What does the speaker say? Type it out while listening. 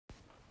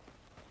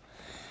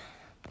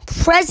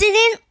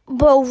President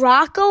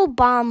Barack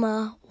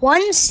Obama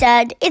once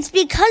said, "It's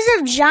because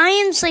of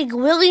giants like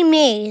Willie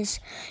Mays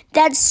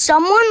that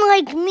someone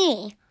like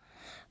me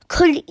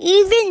could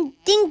even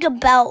think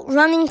about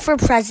running for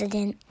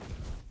president."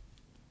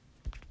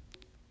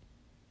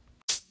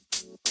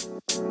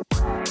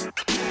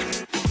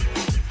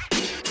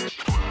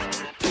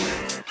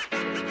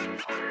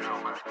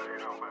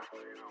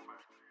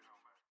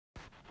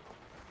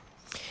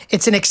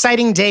 It's an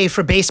exciting day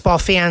for baseball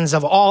fans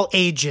of all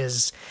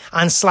ages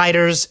on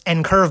Sliders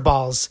and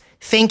Curveballs.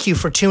 Thank you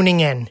for tuning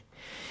in.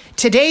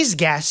 Today's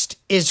guest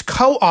is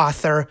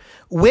co-author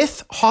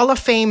with Hall of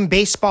Fame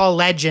baseball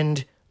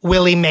legend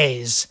Willie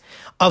Mays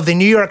of the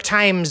New York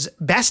Times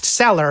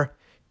bestseller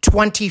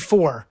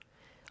 24,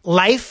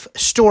 Life,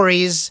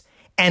 Stories,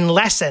 and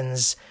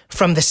Lessons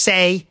from the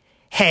Say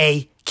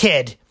Hey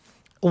Kid.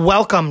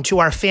 Welcome to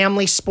our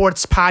family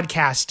sports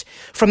podcast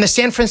from the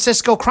San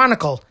Francisco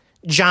Chronicle,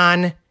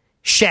 John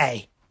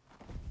Shea.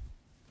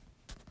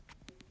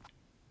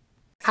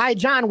 Hi,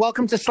 John.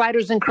 Welcome to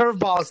Sliders and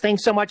Curveballs.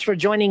 Thanks so much for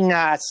joining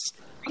us.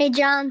 Hey,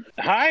 John.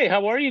 Hi,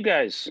 how are you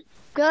guys?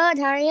 Good.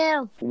 How are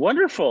you?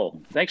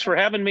 Wonderful. Thanks for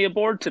having me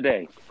aboard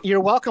today.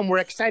 You're welcome. We're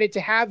excited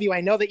to have you.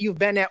 I know that you've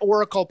been at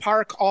Oracle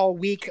Park all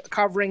week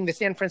covering the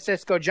San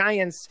Francisco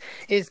Giants.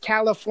 Is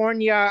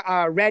California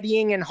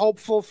readying and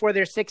hopeful for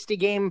their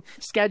 60-game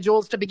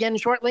schedules to begin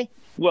shortly?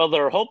 Well,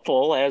 they're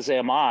hopeful, as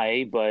am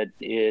I, but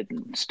it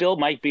still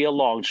might be a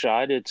long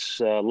shot. It's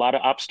a lot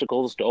of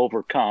obstacles to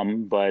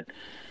overcome, but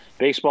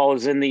baseball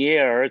is in the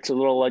air. It's a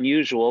little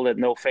unusual that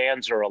no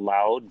fans are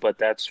allowed, but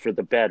that's for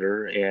the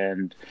better.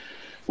 And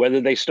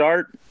whether they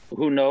start,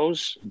 who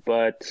knows?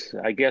 But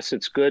I guess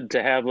it's good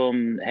to have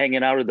them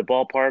hanging out at the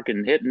ballpark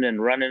and hitting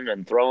and running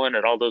and throwing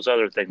and all those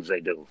other things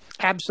they do.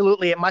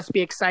 Absolutely. It must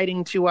be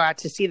exciting to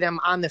see them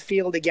on the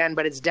field again,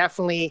 but it's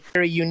definitely a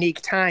very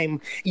unique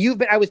time.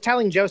 I was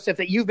telling Joseph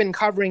that you've been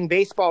covering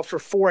baseball for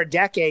 4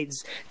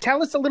 decades.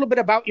 Tell us a little bit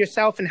about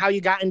yourself and how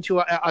you got into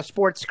a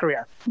sports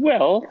career.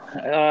 Well,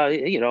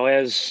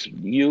 as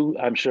you,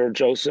 I'm sure,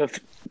 Joseph,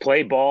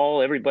 play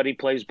ball. Everybody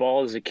plays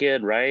ball as a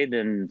kid, right?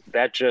 And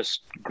that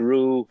just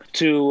grew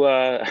to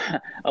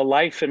a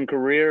life and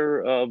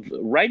career of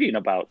writing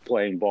about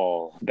playing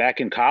ball. Back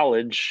in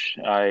college,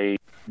 I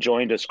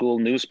joined a school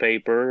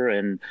newspaper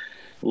and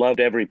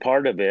loved every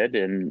part of it,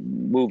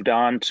 and moved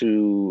on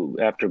to,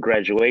 after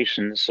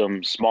graduation,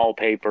 some small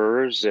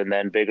papers and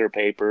then bigger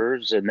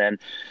papers, and then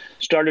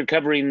started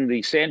covering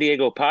the San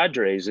Diego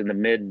Padres in the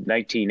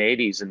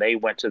mid-1980s, and they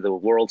went to the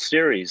World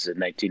Series in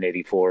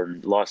 1984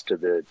 and lost to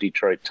the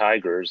Detroit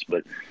Tigers.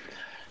 But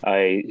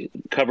I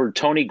covered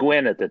Tony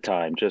Gwynn at the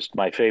time, just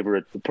my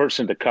favorite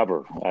person to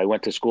cover. I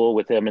went to school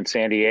with him in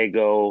San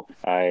Diego.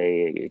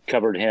 I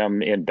covered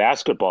him in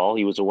basketball.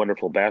 He was a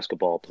wonderful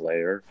basketball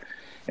player.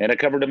 And I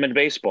covered him in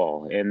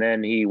baseball. And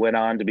then he went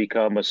on to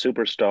become a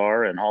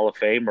superstar and Hall of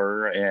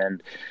Famer.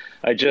 And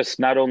I just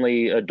not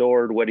only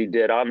adored what he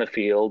did on the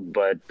field,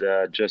 but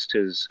just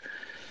his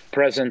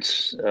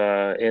presence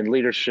and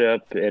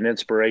leadership and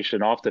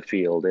inspiration off the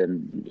field.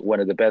 And one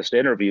of the best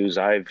interviews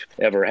I've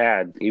ever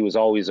had. He was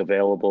always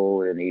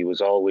available, and he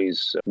was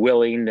always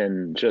willing,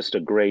 and just a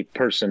great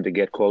person to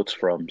get quotes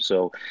from.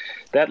 So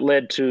that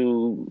led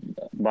to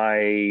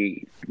my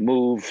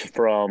move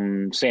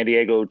from San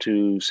Diego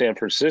to San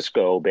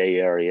Francisco Bay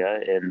Area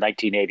in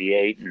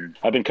 1988. And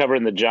I've been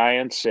covering the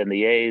Giants and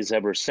the A's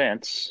ever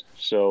since.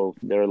 So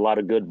there are a lot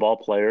of good ball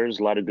players,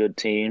 a lot of good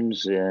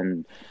teams,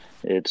 and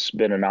it's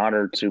been an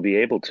honor to be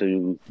able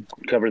to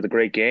cover the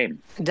great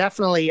game.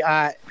 Definitely.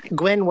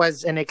 Gwynn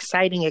was an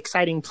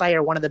exciting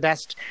player, one of the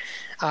best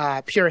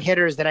pure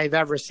hitters that I've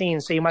ever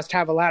seen. So you must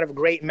have a lot of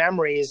great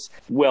memories.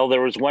 Well, there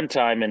was one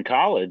time in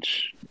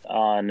college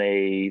on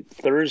a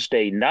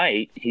Thursday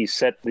night, he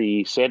set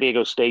the San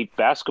Diego State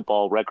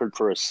basketball record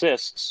for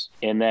assists.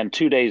 And then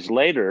 2 days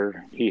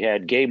later, he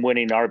had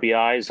game-winning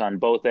RBIs on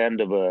both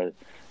ends of a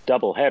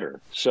doubleheader.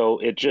 So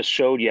it just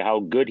showed you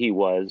how good he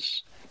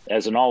was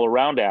as an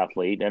all-around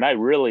athlete, and I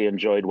really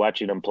enjoyed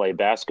watching him play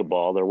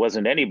basketball. There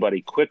wasn't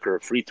anybody quicker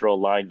free throw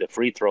line to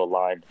free throw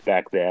line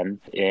back then,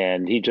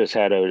 and he just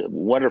had a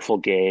wonderful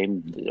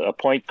game, a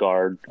point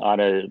guard on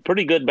a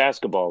pretty good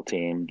basketball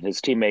team. His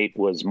teammate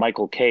was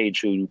Michael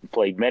Cage, who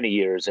played many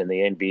years in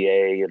the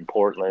NBA in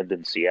Portland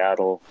and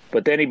Seattle.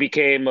 But then he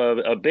became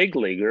a big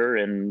leaguer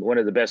and one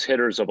of the best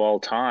hitters of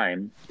all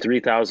time,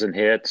 3,000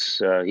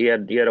 hits. He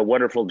had a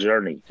wonderful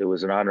journey. It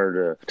was an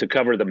honor to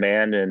cover the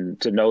man and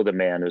to know the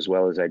man as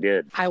well as I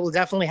did. I will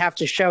definitely have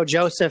to show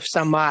Joseph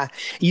some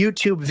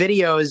YouTube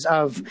videos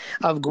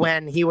of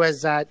Gwynn. He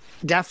was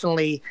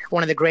definitely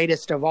one of the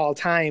greatest of all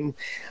time.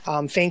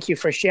 Thank you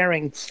for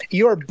sharing.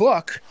 Your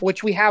book,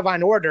 which we have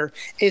on order,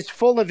 is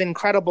full of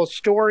incredible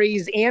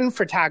stories and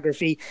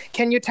photography.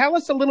 Can you tell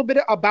us a little bit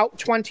about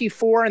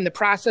 24 and the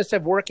process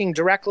of working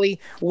directly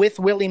with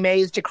Willie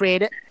Mays to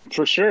create it?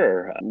 For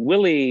sure.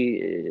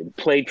 Willie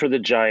played for the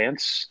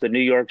Giants, the New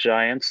York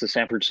Giants, the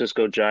San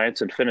Francisco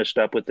Giants, and finished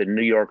up with the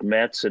New York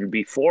Mets. And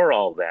before before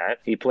all that,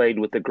 he played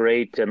with the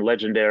great and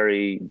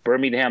legendary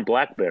Birmingham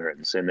Black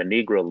Barons in the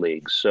Negro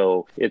Leagues.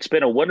 So it's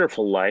been a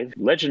wonderful life,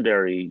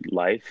 legendary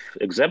life,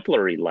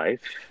 exemplary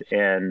life.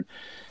 And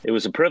it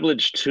was a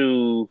privilege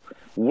to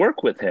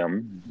work with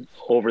him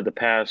over the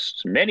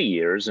past many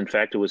years. In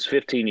fact, it was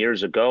 15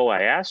 years ago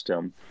I asked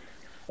him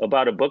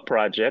about a book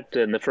project,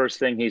 and the first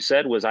thing he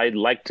said was, I'd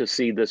like to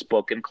see this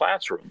book in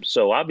classrooms.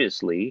 So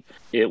obviously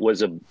it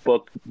was a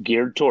book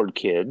geared toward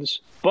kids,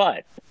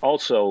 but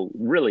also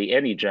really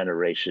any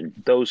generation.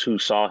 Those who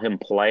saw him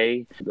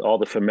play, all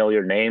the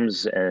familiar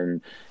names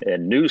and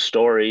new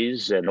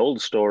stories and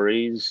old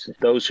stories,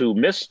 those who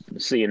missed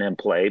seeing him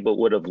play but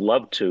would have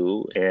loved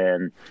to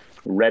and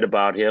read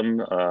about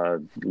him,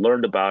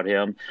 learned about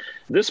him.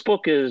 This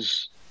book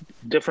is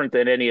different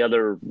than any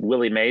other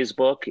Willie Mays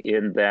book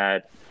in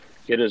that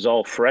it is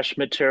all fresh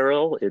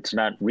material. It's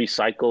not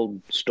recycled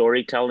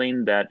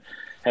storytelling that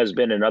has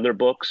been in other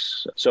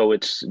books. So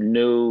it's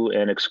new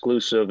and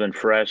exclusive and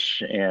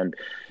fresh. And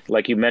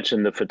like you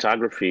mentioned, the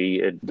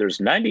photography, there's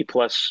 90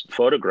 plus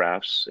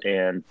photographs.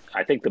 And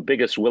I think the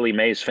biggest Willie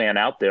Mays fan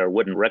out there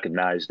wouldn't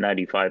recognize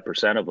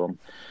 95% of them.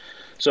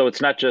 So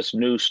it's not just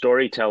new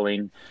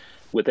storytelling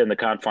within the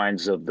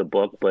confines of the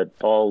book, but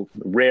all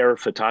rare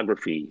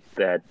photography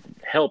that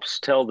helps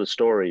tell the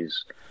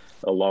stories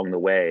along the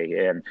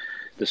way. And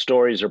the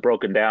stories are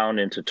broken down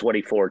into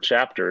 24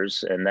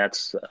 chapters, and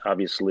that's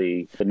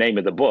obviously the name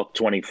of the book,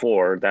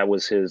 24. That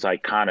was his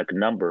iconic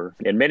number.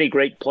 And many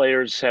great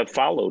players have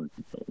followed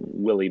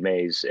Willie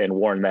Mays and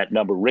worn that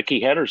number.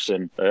 Rickey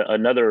Henderson,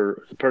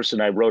 another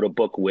person I wrote a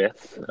book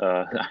with,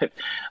 I've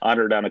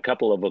honored on a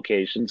couple of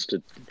occasions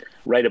to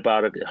write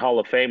about Hall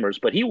of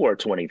Famers, but he wore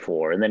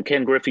 24. And then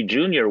Ken Griffey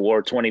Jr.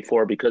 wore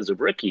 24 because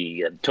of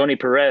Rickey. And Tony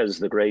Perez,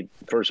 the great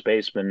first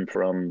baseman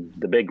from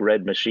the Big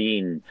Red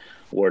Machine,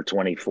 wore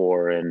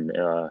 24 and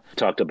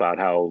talked about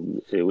how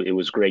it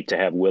was great to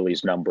have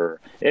Willie's number.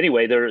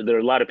 Anyway, there are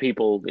a lot of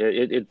people.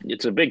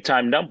 It's a big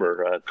time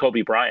number.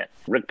 Kobe Bryant,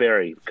 Rick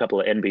Barry, a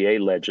couple of NBA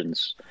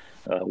legends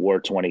wore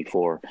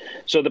 24.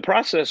 So the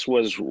process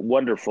was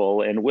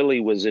wonderful, and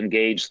Willie was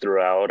engaged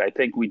throughout. I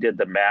think we did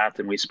the math,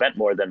 and we spent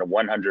more than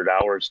 100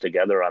 hours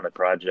together on the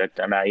project,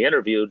 and I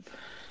interviewed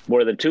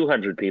more than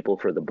 200 people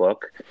for the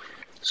book.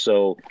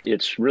 So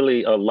it's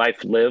really a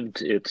life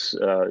lived. It's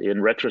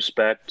in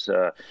retrospect,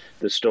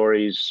 the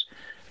stories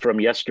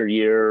from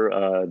yesteryear,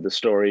 the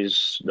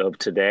stories of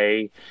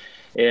today,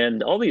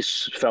 and all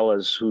these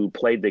fellas who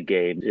played the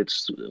game.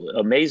 It's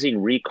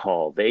amazing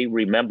recall. They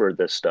remember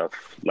this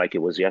stuff like it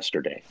was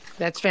yesterday.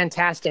 That's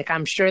fantastic.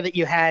 I'm sure that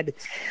you had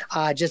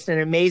just an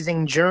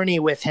amazing journey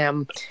with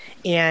him,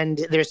 and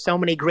there's so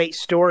many great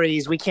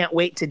stories. We can't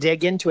wait to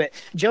dig into it.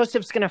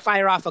 Joseph's going to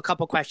fire off a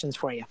couple questions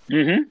for you.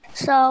 Mm-hmm.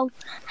 So,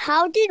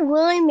 how did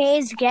Willie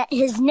Mays get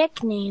his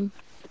nickname?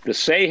 The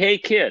Say Hey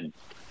Kid.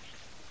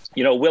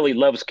 You know, Willie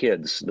loves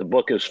kids. The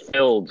book is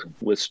filled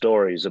with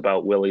stories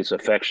about Willie's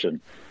affection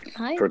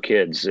for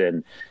kids,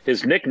 and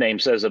his nickname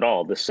says it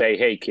all, the Say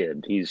Hey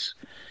Kid. He's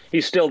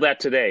still that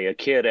today, a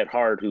kid at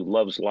heart who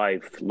loves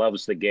life,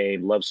 loves the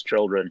game, loves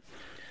children.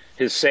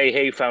 His Say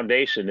Hey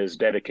Foundation is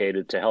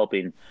dedicated to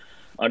helping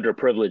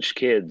underprivileged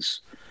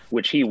kids,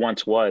 which he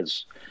once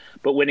was.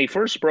 But when he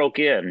first broke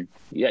in,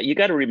 you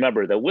got to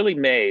remember that Willie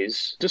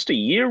Mays, just a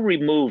year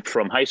removed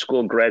from high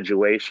school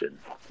graduation,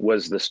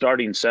 was the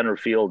starting center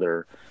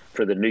fielder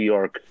for the New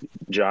York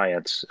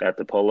Giants at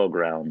the Polo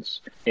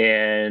Grounds.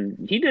 And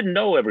he didn't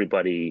know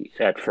everybody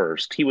at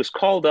first. He was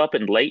called up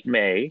in late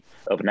May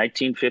of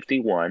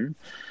 1951.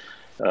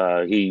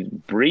 He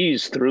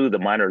breezed through the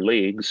minor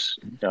leagues.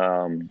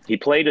 He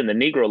played in the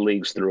Negro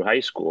Leagues through high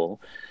school.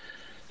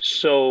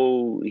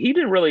 So he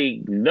didn't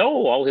really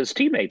know all his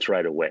teammates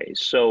right away.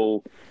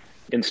 So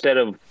instead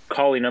of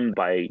calling them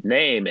by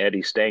name,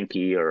 Eddie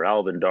Stanky or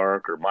Alvin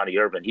Dark or Monty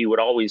Irvin, he would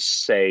always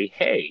say,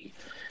 hey.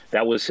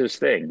 That was his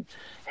thing.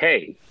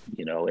 Hey,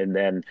 you know, and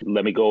then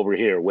let me go over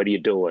here. What are you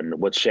doing?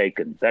 What's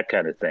shaking? That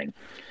kind of thing.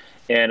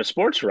 And a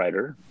sports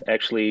writer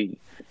actually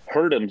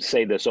heard him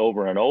say this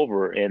over and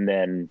over and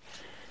then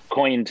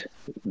coined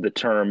the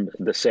term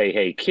the Say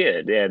Hey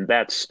Kid, and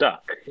that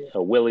stuck.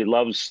 Willie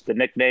loves the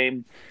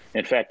nickname.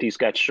 In fact, he's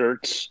got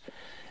shirts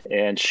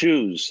and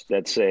shoes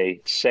that say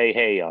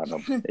Hey on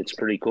them. It's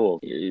pretty cool.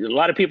 A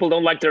lot of people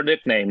don't like their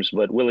nicknames,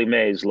 but Willie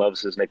Mays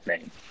loves his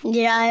nickname.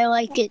 Yeah, I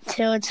like it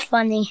too. It's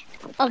funny.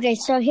 Okay,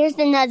 so here's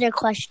another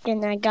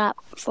question I got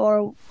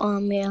for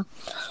you.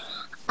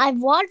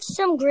 I've watched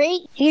some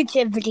great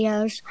YouTube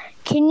videos.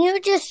 Can you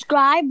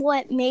describe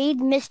what made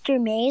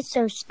Mr. Mays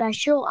so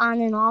special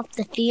on and off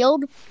the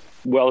field?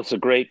 Well, it's a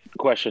great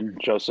question,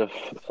 Joseph.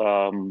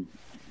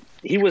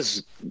 He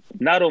was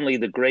not only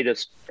the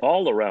greatest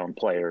all-around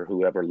player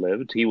who ever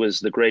lived, he was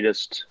the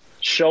greatest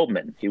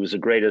showman. He was the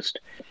greatest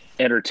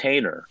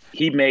entertainer.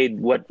 He made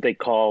what they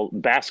call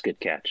basket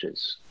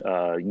catches.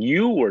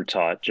 You were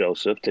taught,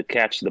 Joseph, to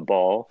catch the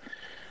ball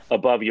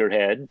above your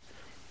head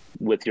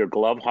with your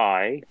glove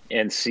high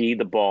and see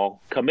the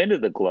ball come into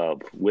the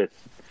glove with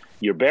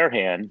your bare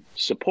hand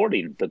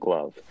supporting the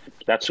glove.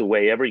 That's the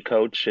way every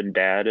coach and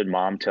dad and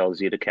mom tells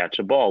you to catch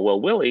a ball.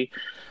 Well, Willie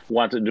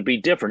wanted to be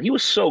different. He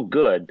was so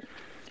good,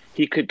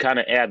 he could kind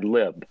of ad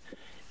lib.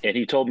 And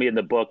he told me in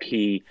the book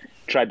he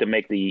tried to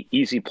make the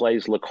easy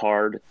plays look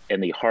hard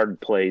and the hard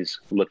plays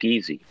look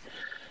easy.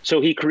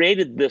 So he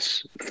created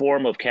this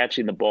form of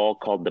catching the ball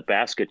called the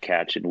basket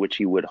catch, in which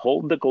he would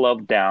hold the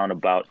glove down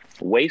about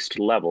waist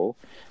level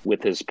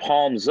with his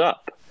palms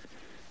up,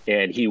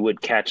 and he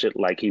would catch it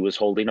like he was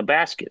holding a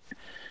basket,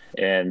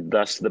 and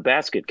thus the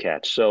basket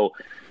catch. So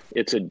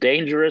it's a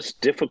dangerous,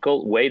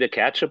 difficult way to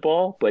catch a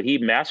ball, but he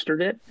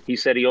mastered it. He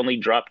said he only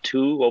dropped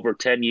 2 over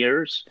 10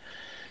 years.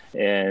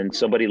 And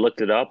somebody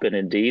looked it up, and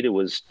indeed it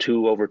was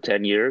 2 over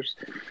 10 years.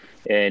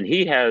 And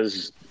he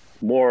has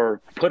more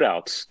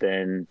putouts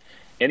than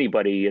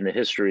anybody in the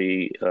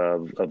history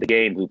of the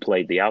game who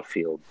played the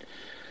outfield.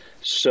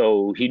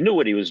 So he knew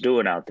what he was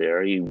doing out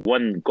there. He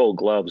won Gold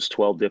Gloves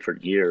 12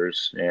 different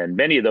years, and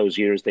many of those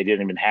years they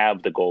didn't even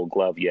have the Gold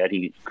Glove yet.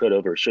 He could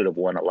have or should have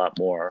won a lot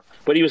more.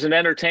 But he was an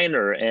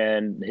entertainer,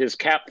 and his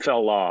cap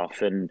fell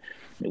off, and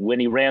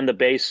when he ran the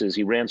bases,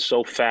 he ran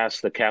so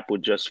fast the cap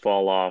would just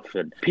fall off.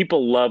 And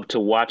people loved to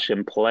watch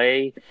him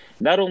play,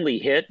 not only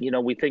hit. You know,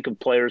 we think of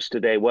players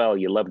today, well,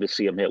 you love to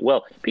see him hit.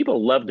 Well,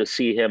 people love to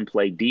see him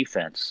play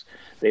defense.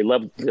 They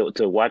loved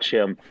to watch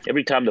him.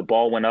 Every time the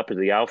ball went up into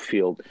the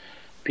outfield,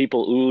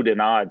 people oohed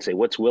and awed, say,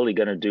 what's Willie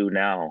going to do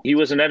now? He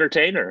was an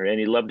entertainer,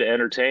 and he loved to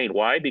entertain.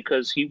 Why?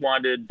 Because he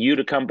wanted you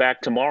to come back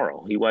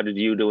tomorrow. He wanted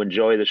you to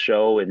enjoy the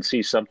show and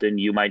see something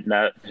you might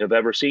not have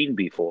ever seen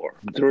before.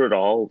 Through it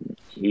all,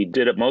 he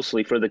did it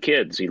mostly for the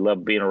kids. He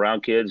loved being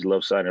around kids. He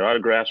loved signing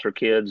autographs for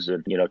kids.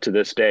 And, you know, to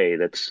this day,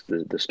 that's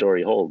the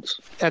story holds.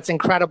 That's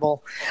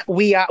incredible.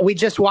 We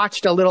just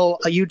watched a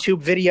YouTube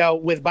video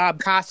with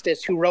Bob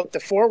Costas, who wrote the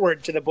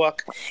foreword to the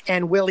book,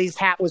 and Willie's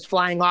hat was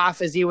flying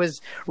off as he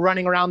was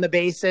running around the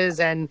base.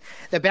 And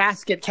the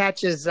basket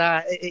catch is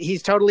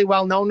he's totally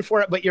well known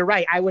for it. But you're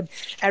right. I would,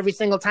 every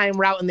single time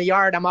we're out in the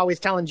yard, I'm always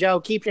telling Joe,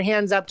 keep your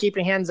hands up,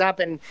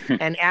 and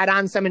add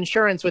on some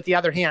insurance with the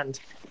other hand.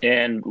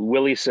 And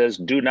Willie says,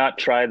 do not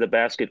try the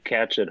basket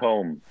catch at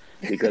home,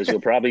 because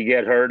you'll probably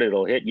get hurt.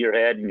 It'll hit your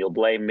head and you'll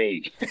blame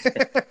me.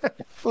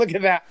 Look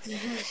at that.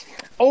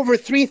 Over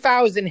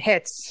 3,000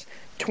 hits,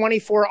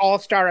 24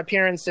 All-Star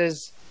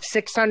appearances,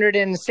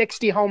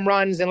 660 home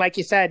runs, and like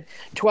you said,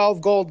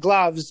 12 Gold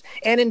Gloves,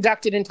 and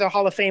inducted into the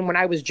Hall of Fame when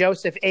I was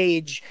Joseph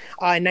age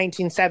in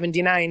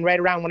 1979, right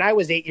around when I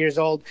was 8 years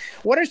old.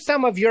 What are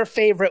some of your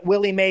favorite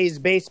Willie Mays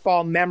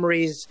baseball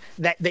memories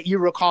that you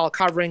recall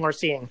covering or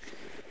seeing?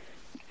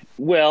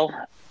 Well,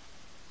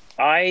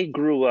 I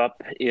grew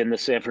up in the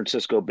San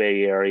Francisco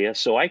Bay Area,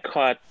 so I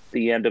caught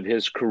the end of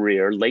his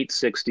career, late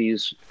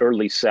 60s,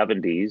 early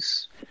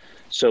 70s.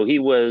 So he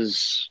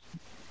was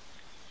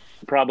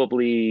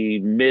probably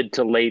mid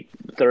to late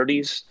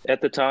 30s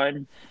at the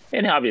time.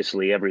 And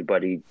obviously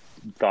everybody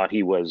thought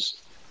he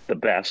was the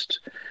best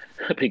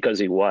because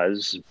he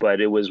was,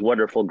 but it was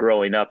wonderful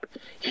growing up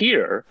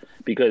here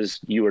because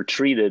you were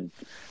treated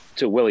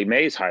to Willie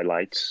Mays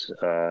highlights,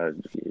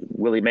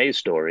 Willie Mays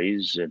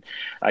stories. And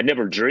I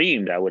never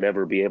dreamed I would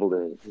ever be able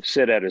to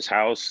sit at his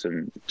house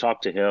and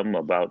talk to him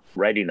about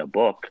writing a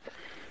book.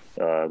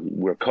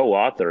 We're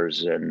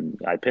co-authors, and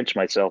I pinch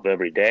myself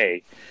every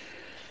day.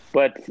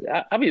 But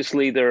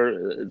obviously, there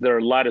are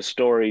a lot of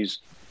stories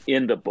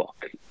in the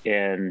book.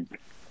 And,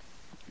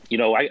 you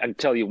know, I can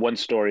tell you one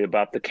story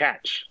about the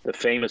catch, the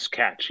famous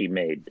catch he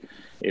made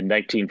in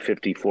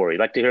 1954. You'd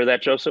like to hear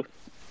that, Joseph?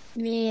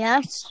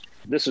 Yes.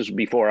 This is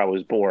before I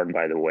was born,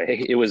 by the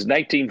way. It was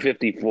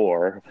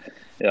 1954,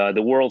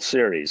 the World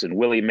Series, and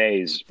Willie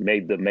Mays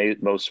made the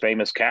most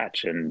famous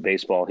catch in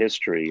baseball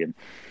history. And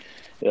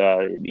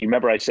you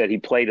remember I said he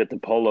played at the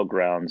Polo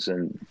Grounds,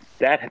 and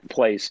that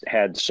place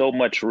had so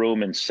much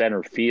room in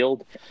center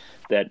field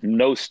that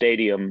no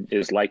stadium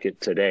is like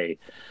it today.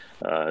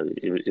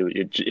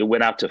 It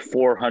went out to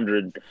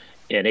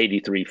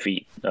 483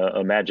 feet.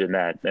 Imagine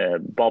that.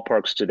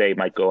 Ballparks today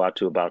might go out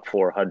to about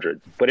 400.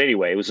 But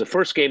anyway, it was the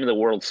first game of the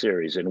World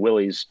Series, and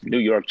Willie's New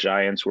York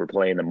Giants were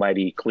playing the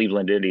mighty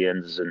Cleveland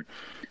Indians, and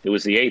it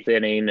was the 8th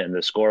inning, and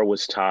the score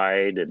was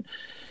tied, and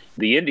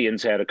the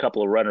Indians had a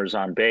couple of runners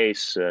on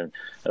base. A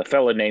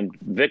fellow named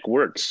Vic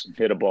Wertz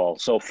hit a ball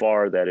so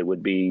far that it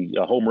would be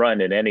a home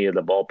run in any of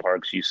the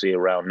ballparks you see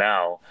around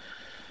now.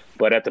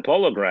 But at the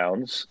Polo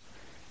Grounds,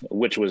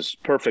 which was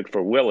perfect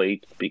for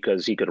Willie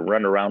because he could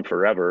run around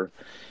forever,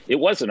 it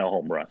wasn't a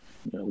home run.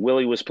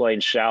 Willie was playing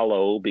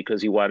shallow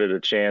because he wanted a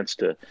chance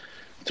to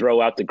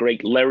throw out the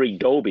great Larry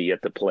Doby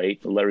at the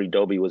plate. Larry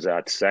Doby was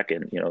at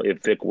second,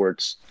 if Vic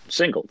Wertz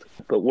singled.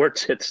 But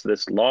Wertz hits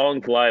this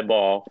long fly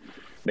ball,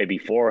 maybe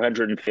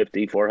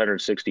 450,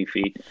 460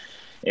 feet,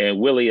 and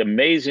Willie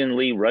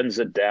amazingly runs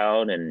it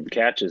down and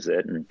catches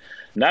it. And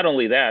not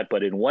only that,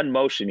 but in one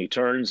motion, he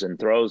turns and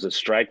throws a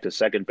strike to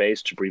second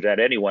base to prevent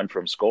anyone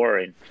from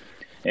scoring.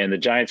 And the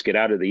Giants get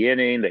out of the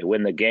inning, they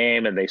win the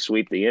game, and they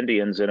sweep the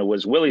Indians. And it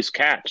was Willie's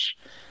catch,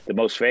 the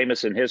most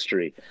famous in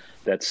history,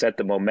 that set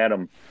the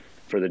momentum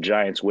for the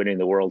Giants winning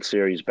the World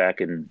Series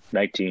back in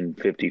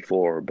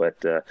 1954. But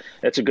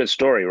that's a good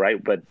story,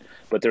 right? But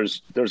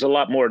there's a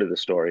lot more to the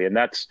story, and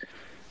that's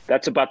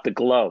about the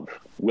glove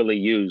Willie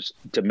used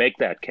to make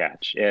that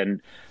catch.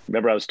 And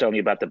remember, I was telling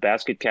you about the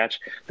basket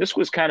catch? This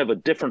was kind of a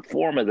different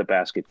form of the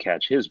basket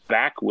catch. His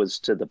back was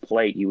to the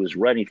plate. He was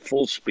running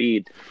full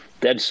speed,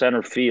 dead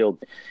center field,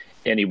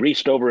 and he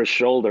reached over his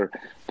shoulder,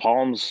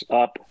 palms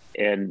up,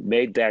 and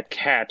made that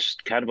catch,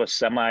 kind of a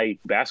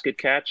semi-basket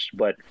catch,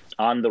 but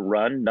on the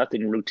run,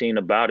 nothing routine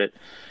about it.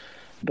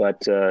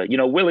 But,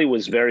 Willie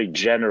was very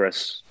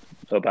generous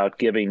about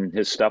giving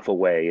his stuff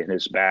away, and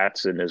his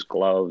bats and his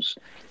gloves,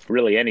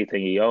 really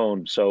anything he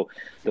owned. So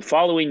the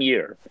following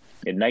year,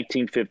 in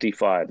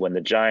 1955, when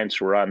the Giants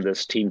were on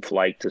this team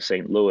flight to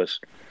St. Louis,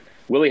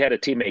 Willie had a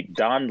teammate,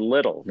 Don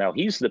Little. Now,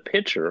 he's the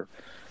pitcher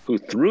who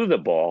threw the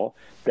ball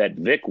that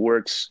Vic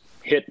Wertz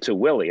hit to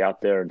Willie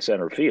out there in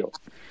center field.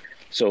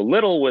 So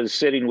Little was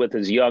sitting with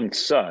his young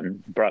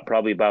son,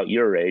 probably about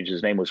your age.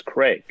 His name was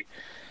Craig.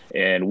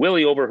 And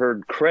Willie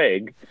overheard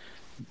Craig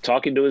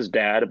talking to his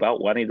dad about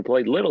wanting to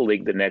play Little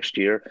League the next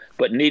year,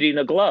 but needing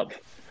a glove.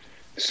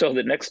 So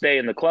the next day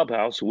in the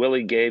clubhouse,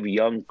 Willie gave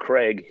young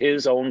Craig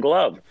his own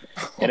glove.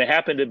 And it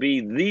happened to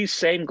be the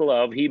same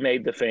glove he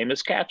made the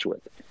famous catch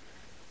with.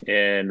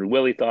 And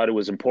Willie thought it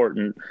was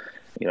important.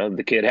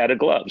 The kid had a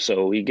glove,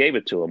 so he gave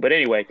it to him. But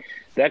anyway,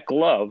 that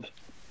glove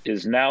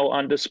is now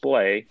on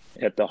display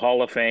at the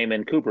Hall of Fame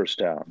in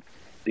Cooperstown,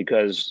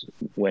 because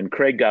when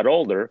Craig got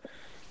older,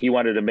 he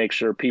wanted to make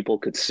sure people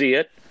could see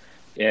it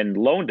and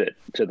loaned it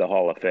to the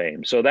Hall of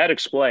Fame. So that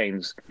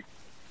explains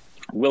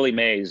Willie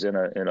Mays in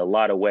a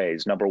lot of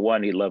ways. Number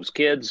one, he loves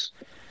kids.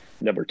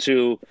 Number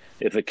two,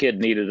 if a kid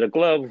needed a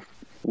glove,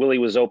 Willie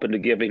was open to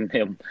giving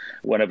him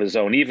one of his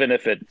own, even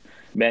if it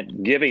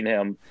meant giving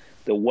him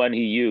the one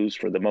he used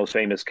for the most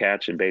famous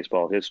catch in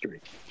baseball history.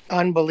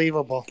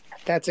 Unbelievable.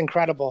 That's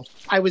incredible.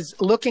 I was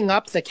looking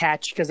up the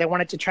catch because I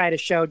wanted to try to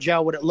show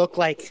Joe what it looked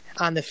like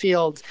on the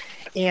field.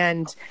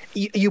 And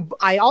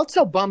I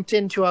also bumped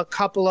into a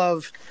couple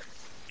of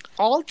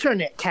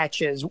alternate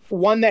catches,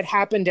 one that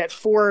happened at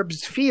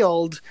Forbes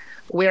Field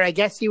where I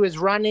guess he was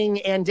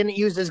running and didn't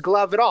use his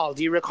glove at all.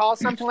 Do you recall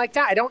something like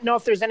that? I don't know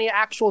if there's any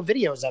actual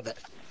videos of it.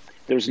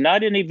 There's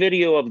not any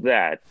video of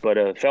that, but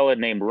a fella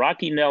named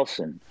Rocky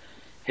Nelson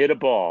hit a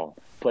ball,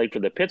 played for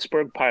the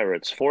Pittsburgh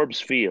Pirates,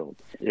 Forbes Field.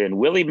 And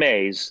Willie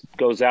Mays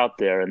goes out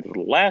there, and at the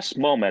last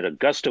moment, a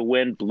gust of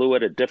wind blew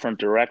it a different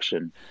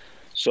direction.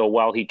 So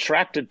while he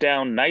tracked it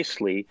down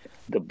nicely,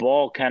 the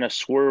ball kind of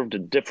swerved a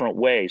different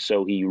way.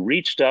 So he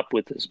reached up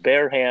with his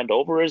bare hand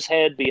over his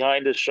head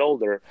behind his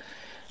shoulder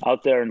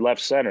out there in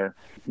left center,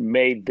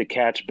 made the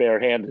catch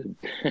barehanded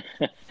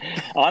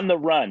on the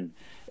run.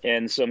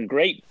 And some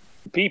great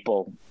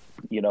people,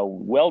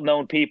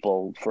 well-known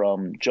people,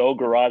 from Joe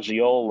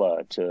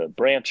Garagiola to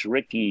Branch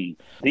Rickey,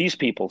 these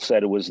people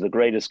said it was the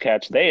greatest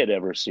catch they had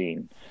ever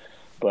seen.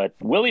 But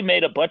Willie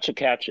made a bunch of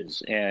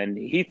catches, and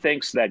he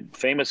thinks that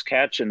famous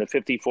catch in the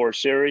 54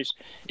 series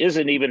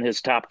isn't even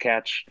his top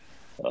catch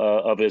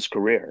of his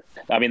career.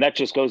 I mean, that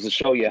just goes to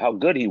show you how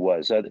good he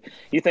was.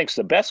 He thinks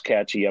the best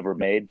catch he ever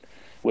made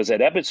was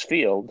at Ebbets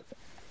Field,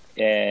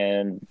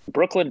 and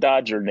Brooklyn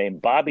Dodger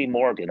named Bobby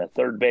Morgan, a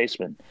third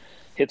baseman,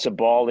 hits a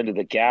ball into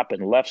the gap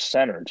in left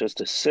center,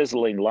 just a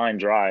sizzling line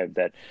drive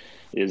that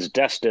is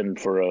destined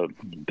for a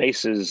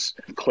bases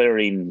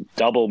clearing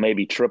double,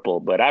 maybe triple.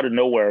 But out of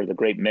nowhere, the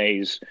great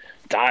Mays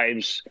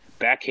dives,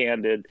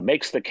 backhanded,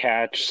 makes the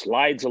catch,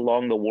 slides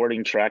along the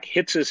warning track,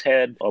 hits his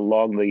head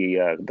along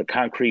the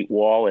concrete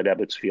wall at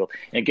Ebbets Field,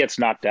 and gets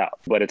knocked out.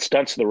 But it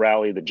stunts the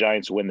rally. The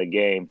Giants win the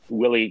game.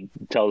 Willie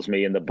tells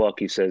me in the book,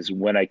 he says,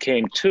 when I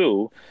came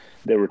to,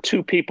 there were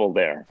two people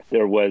there.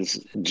 There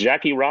was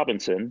Jackie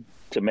Robinson,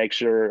 to make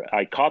sure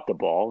I caught the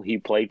ball. He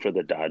played for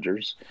the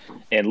Dodgers.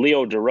 And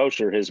Leo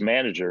DeRocher, his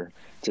manager,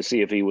 to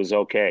see if he was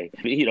okay.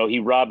 He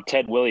robbed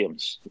Ted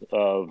Williams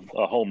of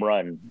a home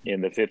run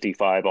in the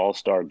 55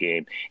 All-Star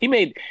game. He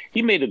made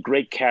a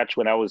great catch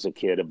when I was a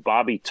kid of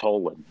Bobby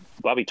Tolan.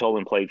 Bobby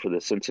Tolan played for the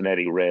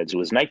Cincinnati Reds. It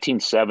was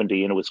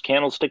 1970, and it was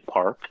Candlestick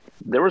Park.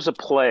 There was a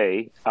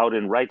play out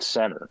in right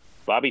center.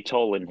 Bobby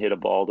Tolan hit a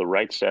ball to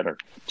right center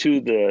to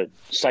the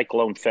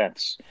Cyclone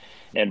fence.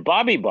 And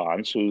Bobby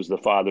Bonds, who's the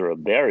father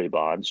of Barry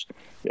Bonds,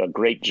 a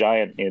great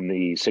Giant in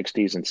the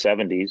 60s and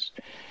 70s,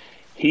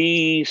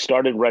 he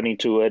started running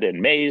to it,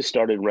 and Mays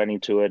started running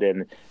to it,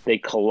 and they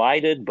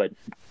collided, but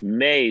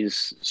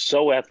Mays,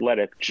 so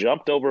athletic,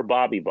 jumped over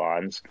Bobby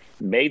Bonds,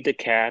 made the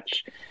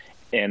catch,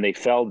 and they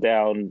fell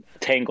down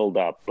tangled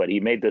up. But he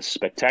made this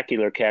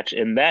spectacular catch,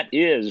 and that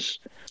is,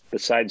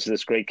 besides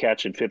this great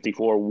catch in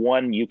 54,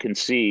 one you can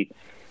see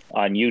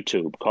on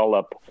YouTube. Call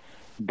up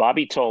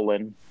Bobby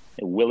Tolan,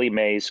 Willie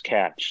Mays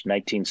catch,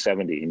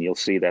 1970, and you'll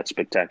see that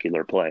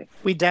spectacular play.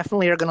 We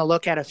definitely are going to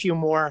look at a few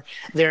more.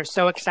 They're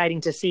so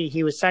exciting to see.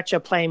 He was such a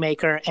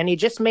playmaker, and he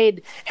just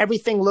made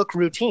everything look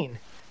routine.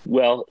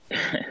 Well,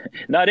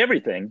 not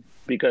everything,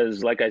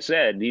 because like I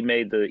said, he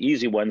made the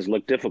easy ones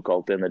look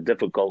difficult and the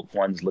difficult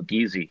ones look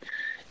easy.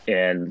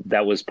 And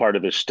that was part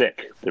of his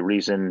shtick, the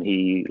reason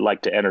he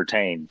liked to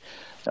entertain.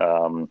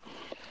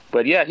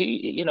 But yeah,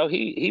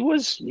 he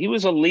was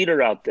a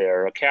leader out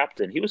there, a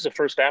captain. He was the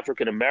first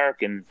African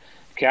American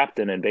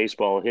captain in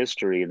baseball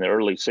history in the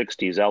early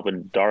 '60s.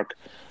 Alvin Dark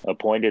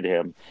appointed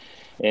him,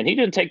 and he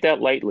didn't take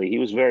that lightly. He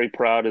was very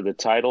proud of the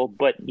title.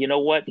 But you know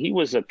what? He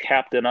was a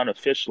captain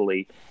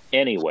unofficially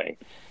anyway.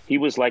 He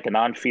was like an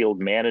on-field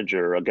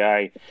manager, a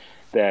guy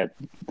that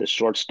the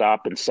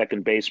shortstop and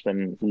second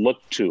baseman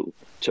looked to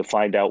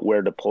find out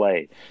where to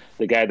play,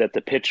 the guy that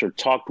the pitcher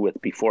talked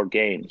with before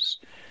games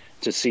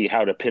to see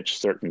how to pitch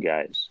certain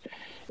guys.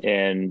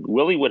 And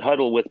Willie would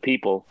huddle with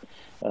people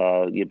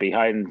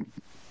behind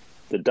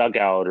the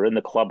dugout or in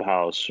the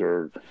clubhouse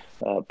or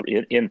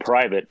in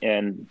private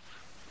and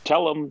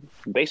tell them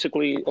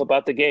basically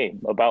about the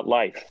game, about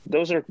life.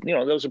 Those are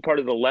part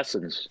of the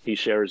lessons he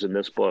shares in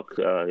this book,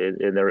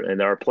 and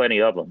there are plenty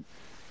of them.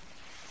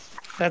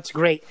 That's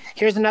great.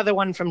 Here's another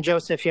one from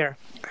Joseph here.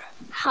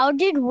 How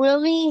did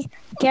Willie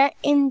get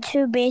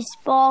into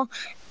baseball?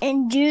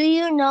 And do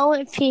you know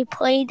if he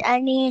played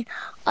any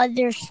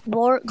other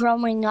sport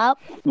growing up?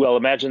 Well,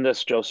 imagine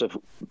this, Joseph.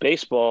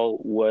 Baseball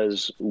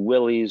was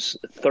Willie's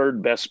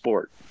third best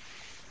sport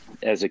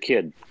as a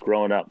kid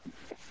growing up.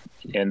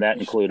 And that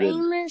included...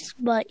 famous,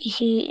 but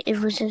it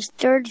was his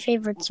third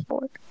favorite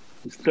sport.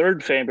 His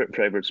third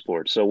favorite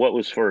sport. So what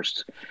was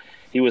first?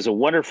 He was a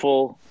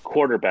wonderful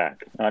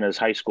quarterback on his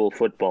high school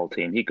football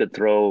team. He could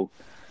throw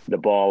the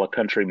ball a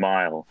country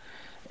mile.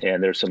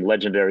 And there's some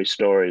legendary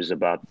stories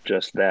about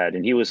just that.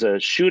 And he was a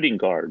shooting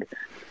guard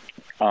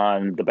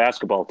on the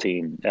basketball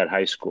team at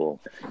high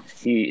school.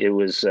 It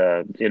was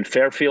in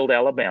Fairfield,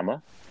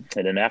 Alabama,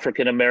 in an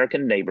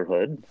African-American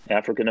neighborhood,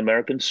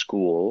 African-American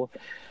school.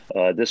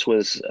 This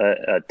was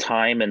a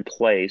time and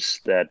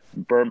place that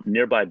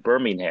nearby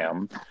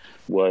Birmingham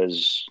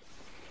was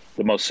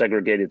the most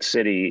segregated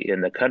city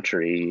in the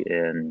country.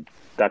 And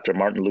Dr.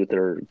 Martin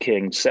Luther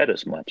King said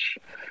as much.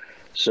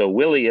 So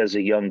Willie, as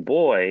a young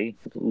boy,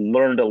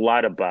 learned a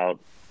lot about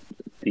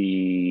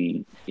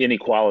the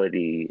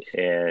inequality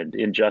and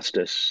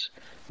injustice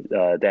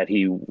that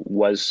he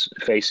was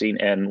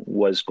facing and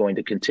was going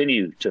to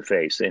continue to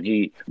face. And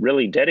he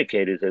really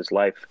dedicated his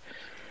life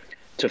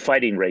to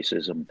fighting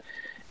racism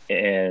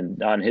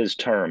and on his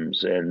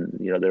terms. And,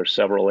 there are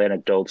several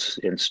anecdotes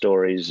and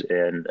stories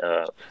and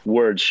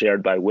words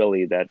shared by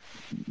Willie that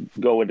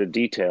go into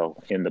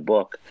detail in the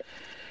book.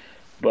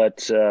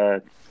 But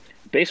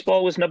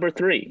baseball was number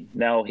 3.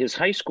 Now, his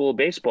high school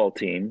baseball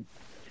team,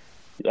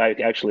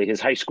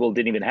 his high school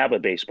didn't even have a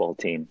baseball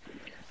team.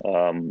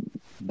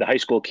 The high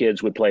school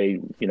kids would play,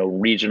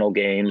 regional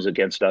games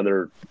against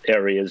other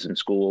areas and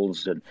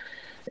schools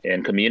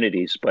and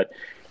communities, but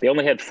they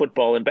only had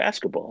football and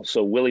basketball.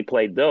 So Willie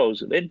played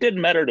those. It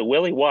didn't matter to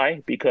Willie.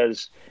 Why?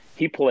 Because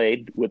he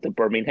played with the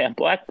Birmingham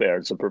Black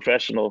Bears, a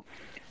professional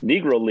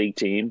Negro League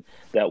team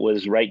that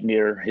was right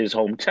near his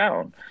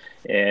hometown.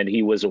 And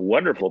he was a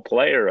wonderful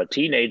player, a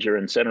teenager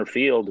in center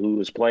field who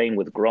was playing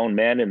with grown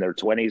men in their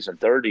 20s and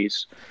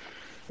 30s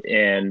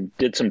and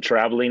did some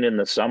traveling in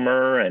the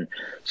summer. And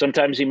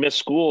sometimes he missed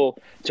school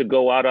to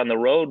go out on the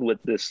road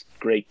with this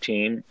great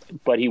team.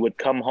 But he would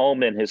come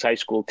home and his high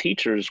school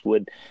teachers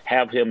would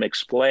have him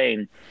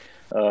explain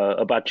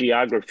about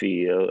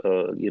geography,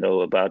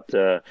 about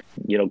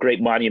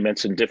great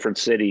monuments in different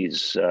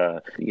cities,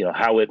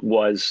 how it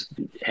was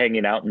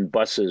hanging out in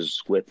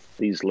buses with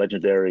these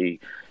legendary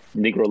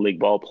Negro League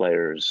ball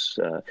players.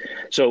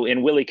 So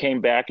Willie came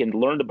back and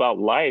learned about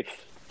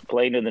life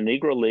playing in the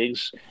Negro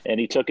Leagues, and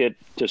he took it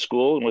to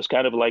school and was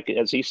kind of like,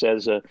 as he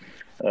says,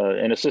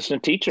 an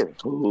assistant teacher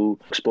who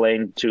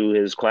explained to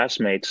his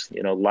classmates,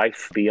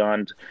 life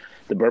beyond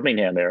the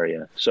Birmingham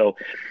area. So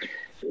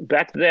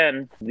back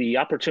then, the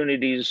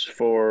opportunities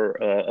for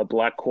a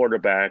black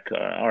quarterback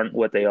aren't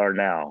what they are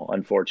now,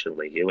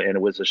 unfortunately, and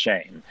it was a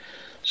shame.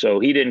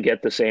 So he didn't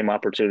get the same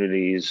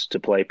opportunities to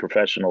play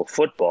professional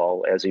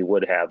football as he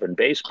would have in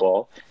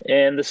baseball,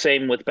 and the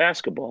same with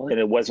basketball. And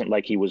it wasn't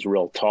like he was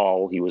real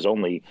tall. He was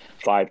only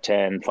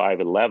 5'10",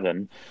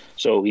 5'11",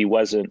 so he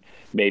wasn't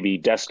maybe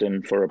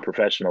destined for a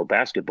professional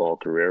basketball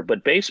career.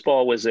 But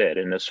baseball was it,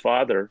 and his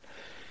father,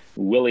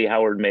 Willie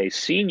Howard May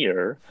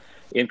Sr.,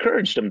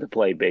 encouraged him to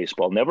play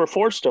baseball, never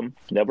forced him,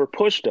 never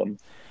pushed him,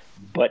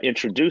 but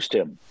introduced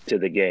him to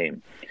the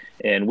game.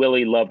 And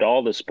Willie loved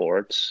all the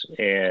sports,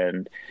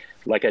 and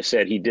like I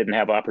said, he didn't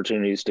have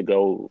opportunities to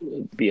go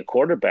be a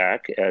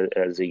quarterback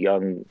as a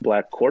young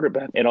black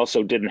quarterback, and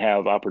also didn't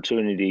have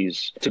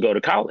opportunities to go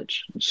to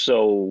college.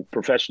 So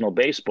professional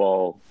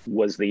baseball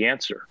was the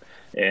answer.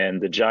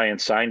 And the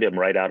Giants signed him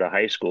right out of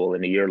high school.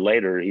 And a year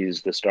later,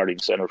 he's the starting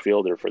center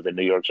fielder for the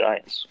New York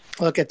Giants.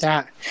 Look at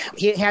that.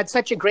 He had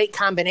such a great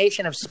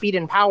combination of speed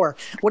and power.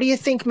 What do you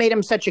think made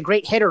him such a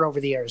great hitter over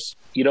the years?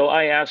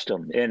 I asked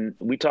him, and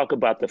we talk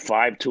about the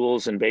 5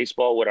 tools in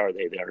baseball. What are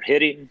they? They're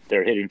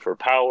hitting for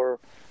power,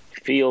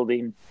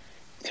 fielding,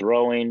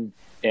 throwing,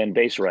 and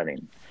base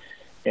running.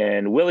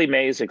 And Willie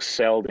Mays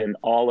excelled in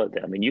all of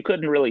them. And you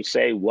couldn't really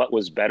say what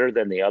was better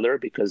than the other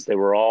because they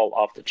were all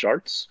off the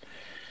charts.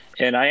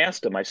 And I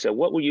asked him, I said,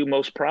 what were you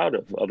most proud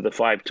of the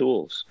 5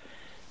 tools?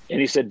 And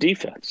he said,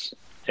 defense.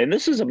 And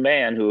this is a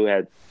man who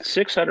had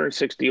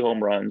 660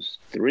 home runs,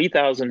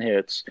 3,000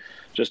 hits,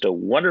 just a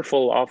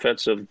wonderful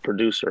offensive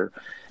producer.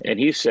 And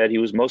he said he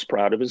was most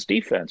proud of his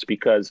defense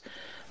because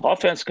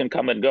offense can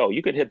come and go.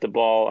 You could hit the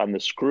ball on the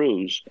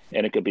screws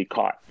and it could be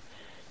caught.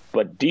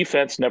 But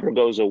defense never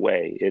goes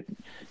away.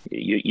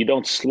 You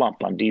don't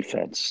slump on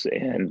defense.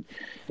 And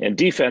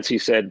defense, he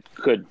said,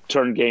 could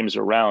turn games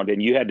around,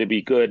 and you had to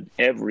be good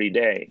every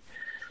day.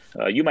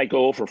 You might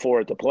go 0 for 4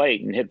 at the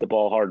plate and hit the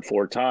ball hard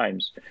 4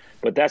 times,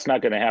 but that's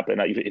not going to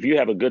happen. If you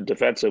have a good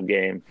defensive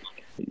game,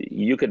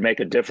 you could make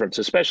a difference,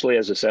 especially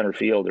as a center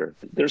fielder.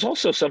 There's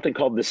also something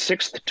called the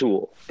sixth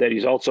tool that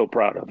he's also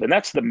proud of, and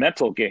that's the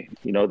mental game.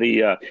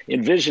 The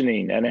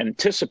envisioning and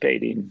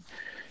anticipating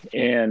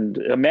and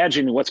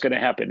imagining what's going to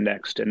happen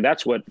next. And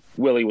that's what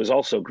Willie was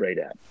also great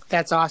at.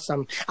 That's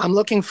awesome. I'm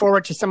looking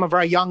forward to some of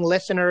our young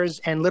listeners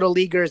and little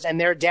leaguers and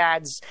their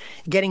dads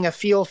getting a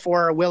feel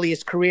for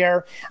Willie's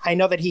career. I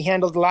know that he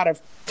handled a lot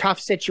of tough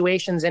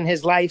situations in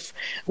his life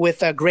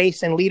with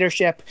grace and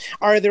leadership.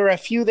 Are there a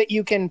few that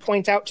you can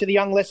point out to the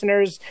young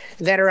listeners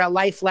that are a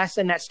life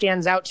lesson that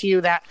stands out to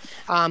you that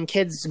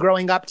kids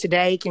growing up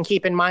today can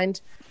keep in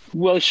mind?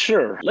 Well,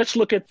 sure. Let's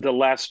look at the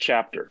last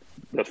chapter.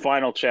 The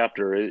final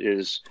chapter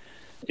is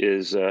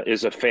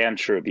a fan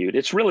tribute.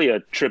 It's really a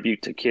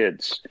tribute to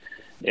kids.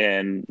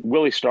 And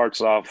Willie starts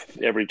off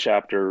every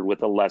chapter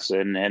with a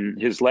lesson, and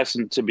his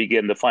lesson to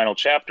begin the final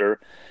chapter,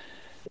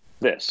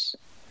 this: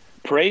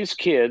 praise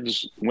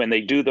kids when they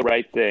do the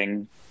right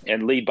thing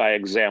and lead by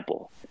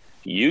example.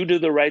 You do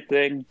the right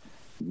thing,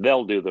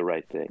 they'll do the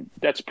right thing.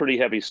 That's pretty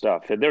heavy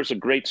stuff. And there's a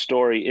great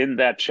story in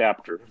that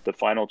chapter, the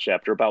final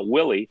chapter, about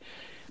Willie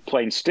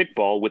playing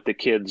stickball with the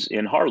kids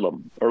in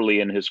Harlem early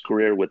in his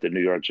career with the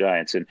New York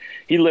Giants. And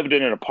he lived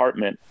in an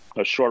apartment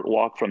a short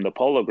walk from the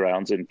Polo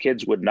Grounds, and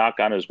kids would knock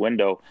on his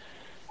window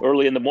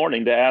early in the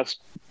morning to ask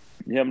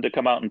him to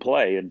come out and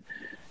play. And,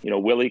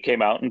 Willie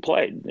came out and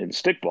played in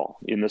stickball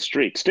in the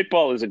street.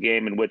 Stickball is a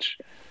game in which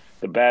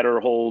the batter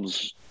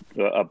holds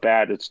a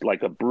bat. It's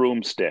like a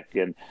broomstick,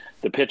 and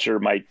the pitcher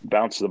might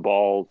bounce the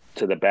ball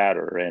to the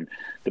batter. And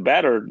the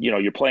batter,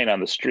 you're playing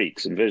on the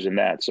streets. Envision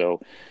that.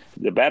 So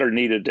the batter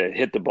needed to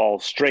hit the ball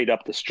straight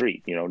up the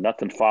street,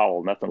 nothing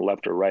foul, nothing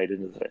left or right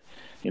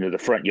into the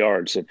front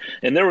yards.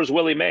 And there was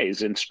Willie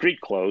Mays in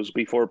street clothes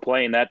before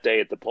playing that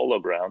day at the Polo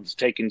Grounds,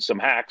 taking some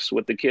hacks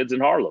with the kids in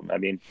Harlem. I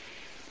mean,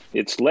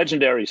 it's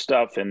legendary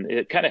stuff, and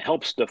it kind of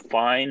helps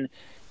define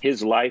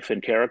his life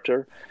and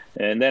character.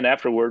 And then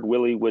afterward,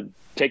 Willie would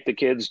take the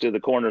kids to the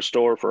corner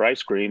store for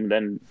ice cream,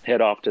 then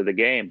head off to the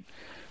game.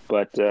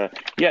 But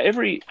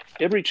every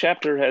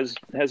chapter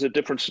has a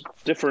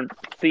different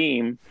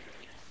theme,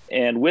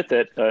 and with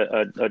it,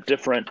 a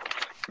different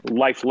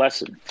life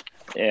lesson,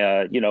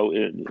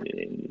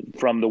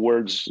 from the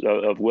words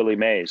of Willie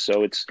Mays.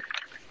 So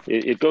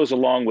it goes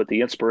along with the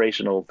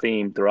inspirational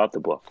theme throughout the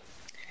book.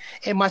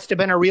 It must have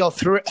been a real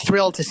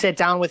thrill to sit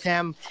down with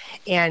him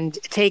and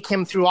take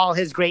him through all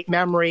his great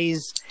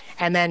memories,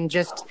 and then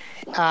just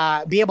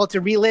be able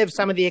to relive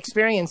some of the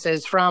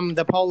experiences from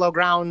the Polo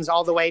Grounds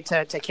all the way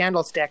to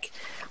Candlestick.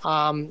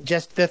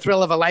 Just the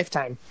thrill of a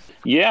lifetime.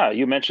 Yeah,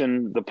 you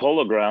mentioned the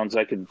Polo Grounds.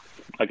 I could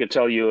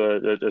tell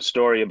you a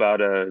story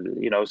about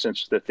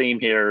since the theme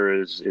here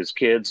is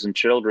kids and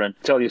children,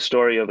 tell you a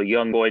story of a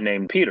young boy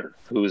named Peter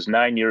who was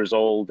 9 years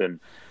old in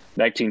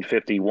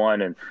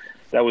 1951, and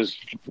that was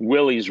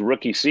Willie's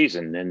rookie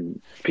season.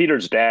 And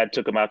Peter's dad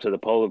took him out to the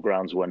Polo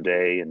Grounds one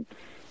day, and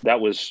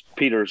that was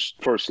Peter's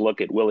first look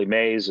at Willie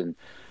Mays. And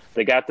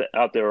they got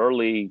out there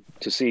early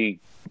to see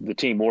the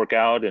team work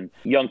out, and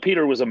young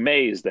Peter was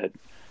amazed that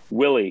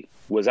Willie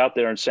was out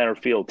there in center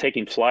field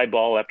taking fly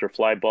ball after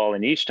fly ball,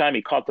 and each time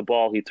he caught the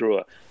ball, he threw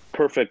a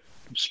perfect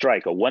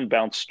strike, a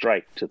one-bounce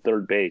strike to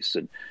third base.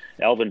 And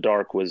Alvin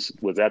Dark was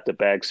at the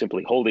bag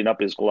simply holding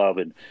up his glove,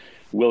 and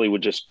Willie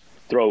would just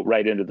throw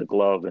right into the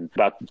glove, and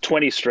about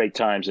 20 straight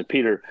times. And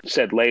Peter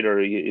said later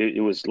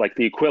it was like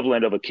the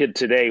equivalent of a kid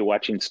today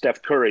watching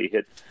Steph Curry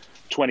hit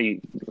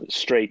 20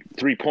 straight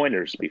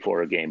three-pointers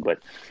before a game. But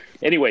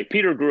anyway,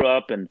 Peter grew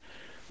up and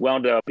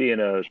wound up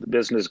being a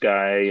business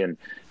guy and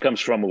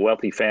comes from a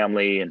wealthy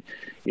family. And,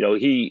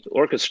 he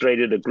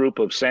orchestrated a group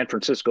of San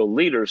Francisco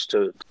leaders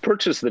to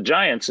purchase the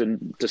Giants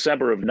in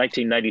December of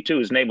 1992.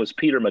 His name was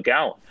Peter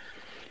McGowan.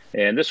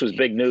 And this was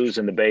big news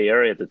in the Bay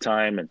Area at the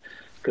time, and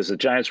because the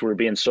Giants were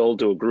being sold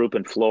to a group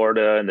in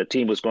Florida, and the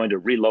team was going to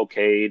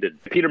relocate.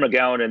 And Peter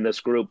McGowan and this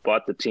group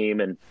bought the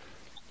team and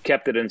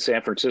kept it in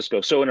San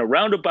Francisco. So in a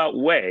roundabout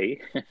way,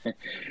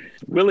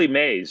 Willie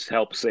Mays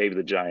helped save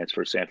the Giants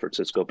for San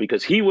Francisco,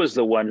 because he was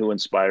the one who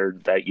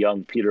inspired that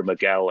young Peter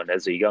McGowan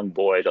as a young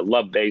boy to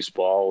love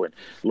baseball and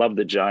love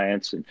the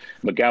Giants. And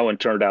McGowan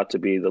turned out to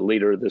be the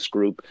leader of this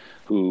group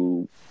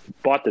who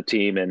bought the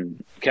team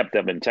and kept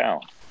them in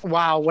town.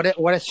 Wow,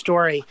 what a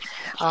story.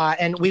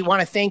 And we want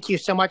to thank you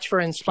so much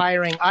for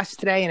inspiring us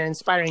today and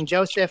inspiring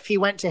Joseph. He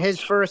went to his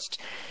first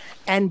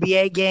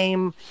NBA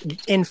game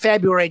in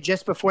February,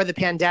 just before the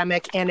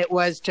pandemic, and it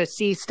was to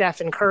see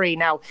Stephen Curry.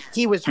 Now,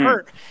 he was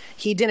hurt.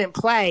 He didn't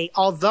play,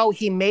 although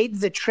he made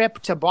the trip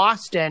to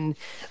Boston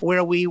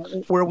where we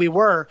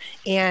were,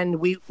 and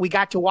we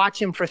got to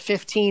watch him for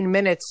 15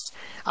 minutes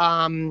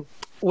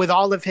with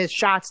all of his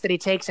shots that he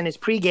takes in his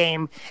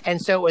pregame.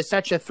 And so it was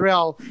such a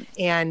thrill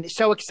and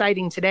so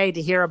exciting today to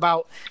hear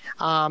about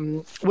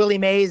Willie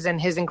Mays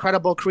and his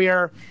incredible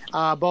career,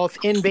 both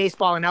in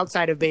baseball and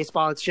outside of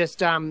baseball. It's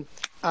just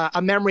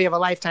a memory of a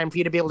lifetime for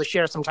you to be able to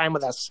share some time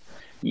with us.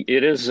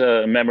 It is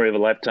a memory of a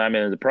lifetime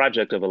and the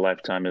project of a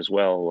lifetime as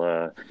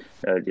well.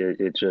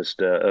 It's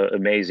just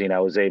amazing.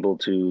 I was able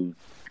to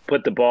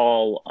put the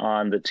ball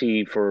on the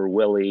tee for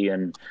Willie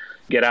and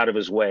get out of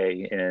his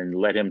way and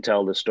let him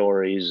tell the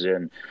stories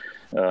and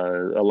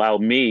allow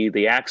me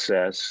the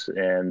access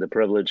and the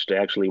privilege to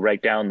actually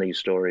write down these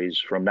stories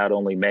from not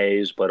only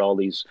Mays, but all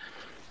these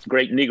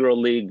great Negro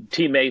League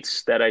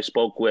teammates that I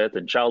spoke with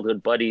and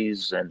childhood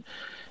buddies and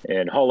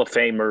Hall of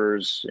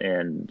Famers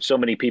and so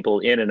many people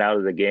in and out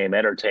of the game,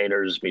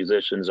 entertainers,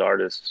 musicians,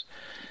 artists.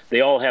 They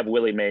all have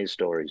Willie Mays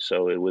stories.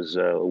 So it was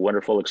a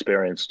wonderful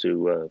experience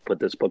to put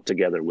this book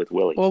together with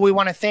Willie. Well, we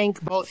want to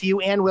thank both you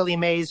and Willie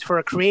Mays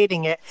for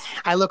creating it.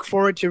 I look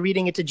forward to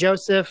reading it to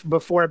Joseph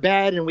before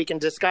bed, and we can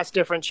discuss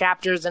different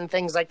chapters and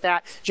things like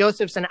that.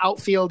 Joseph's an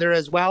outfielder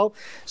as well,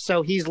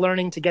 so he's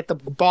learning to get the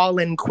ball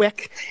in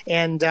quick.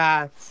 And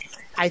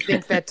I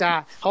think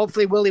that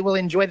hopefully Willie will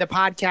enjoy the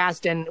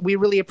podcast, and we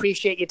really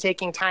appreciate you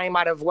taking time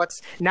out of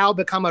what's now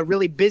become a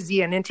really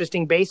busy and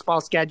interesting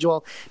baseball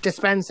schedule to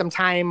spend some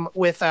time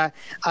with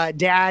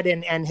Dad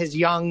and his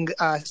young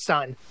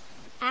son.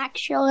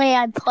 Actually,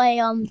 I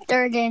play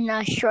third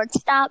and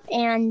shortstop,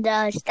 and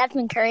the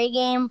Stephen Curry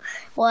game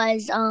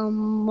was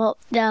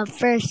the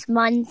first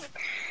month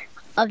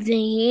of the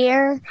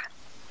year.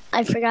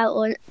 I forgot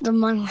what the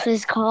month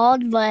is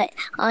called, but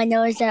I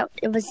know is that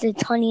it was the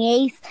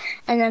 28th,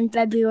 and then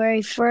February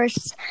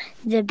 1st,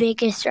 the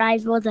biggest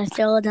rival, the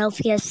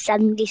Philadelphia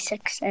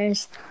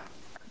 76ers.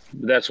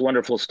 That's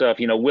wonderful stuff.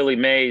 You know, Willie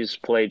Mays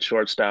played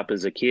shortstop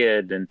as a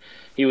kid, and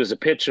he was a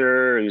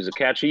pitcher, he was a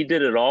catcher. He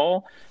did it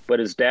all, but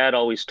his dad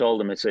always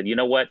told him, he said, you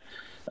know what,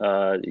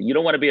 you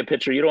don't want to be a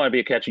pitcher, you don't want to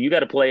be a catcher, you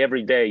got to play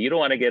every day, you don't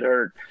want to get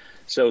hurt.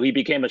 So he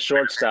became a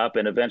shortstop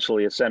and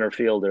eventually a center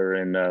fielder,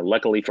 and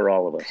luckily for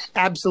all of us.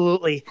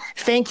 Absolutely.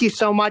 Thank you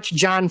so much,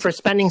 John, for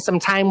spending some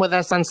time with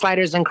us on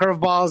Sliders and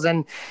Curveballs,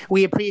 and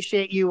we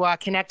appreciate you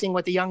connecting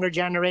with the younger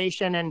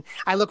generation, and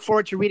I look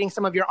forward to reading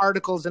some of your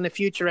articles in the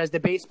future as the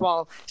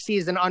baseball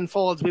season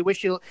unfolds. We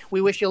wish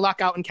you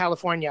luck out in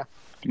California.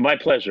 My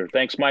pleasure.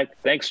 Thanks, Mike.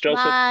 Thanks,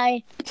 Joseph.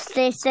 Bye.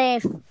 Stay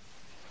safe.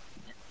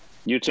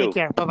 You too. Take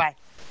care. Bye-bye.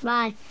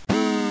 Bye.